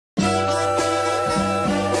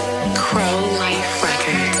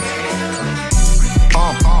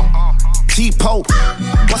depot.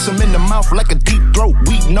 Bust him in the mouth like a deep throat.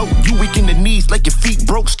 Weak note, you weak in the knees like your feet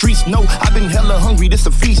broke. Streets know I've been hella hungry, this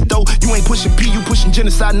a feast though. You ain't pushing P, you pushing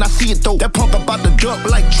genocide, and I see it though. That pump about to duck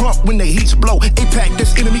like Trump when the heats blow. APAC,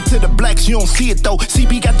 that's enemy to the blacks, you don't see it though.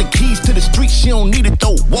 CB got the keys to the streets, she don't need it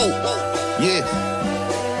though. Whoa, yeah.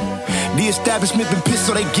 The establishment been pissed,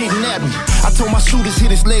 so they getting at me. I told my shooters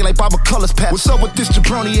hit his leg like Bob McCullough's pass. What's up with this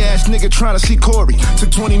jabroni ass nigga trying to see Corey?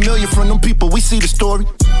 Took 20 million from them people, we see the story.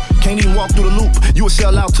 Can't even walk through the loop, you would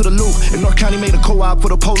sell out to the loop. And North County made a co-op for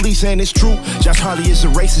the police, and it's true. Josh Harley is a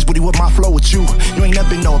racist, but he with my flow with you. You ain't never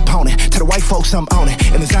been no opponent, to the white folks I'm on it.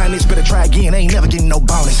 And the Zionists better try again, they ain't never getting no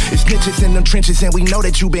bonus. It's snitches in them trenches, and we know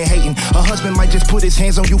that you been hating. A husband might just put his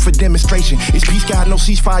hands on you for demonstration. It's peace, God, no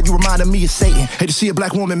ceasefire, you reminding me of Satan. Hate to see a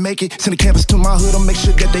black woman make it, send a canvas to my hood, I'll make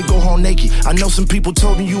sure that they go home naked. I know some people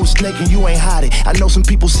told me you a snake and you ain't hide it. I know some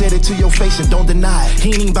people said it to your face and don't deny it. He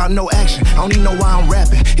ain't even about no action, I don't even know why I'm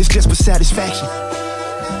rapping. It's just for satisfaction.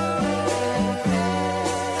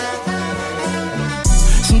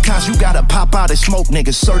 Sometimes you gotta pop out and smoke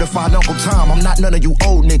niggas. Certified Uncle Tom, I'm not none of you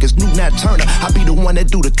old niggas. New Nat Turner, I be the one that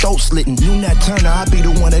do the throat slitting. New Nat Turner, I be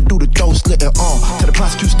the one that do the throat slitting. Tell the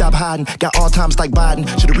prosecutor stop hiding, got all times like Biden.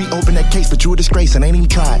 Should've reopened that case, but you a disgrace and ain't even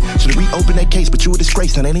tried. Should've reopened that case, but you a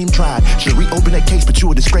disgrace and ain't even tried. Should've reopened that case, but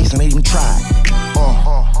you a disgrace and ain't even tried.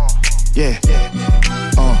 Yeah.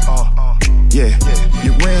 Yeah,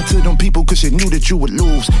 you ran to them people cause you knew that you would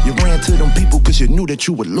lose. You ran to them people cause you knew that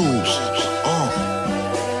you would lose.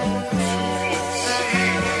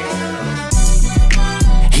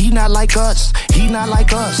 He not like us, he not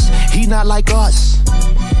like us, he not like us.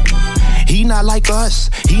 He not like us,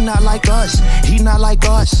 he not like us, he not like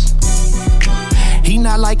us. He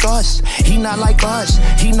not like us, he not like us,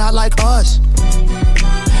 he not like us.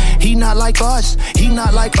 He not like us, he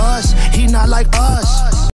not like us, he not like us.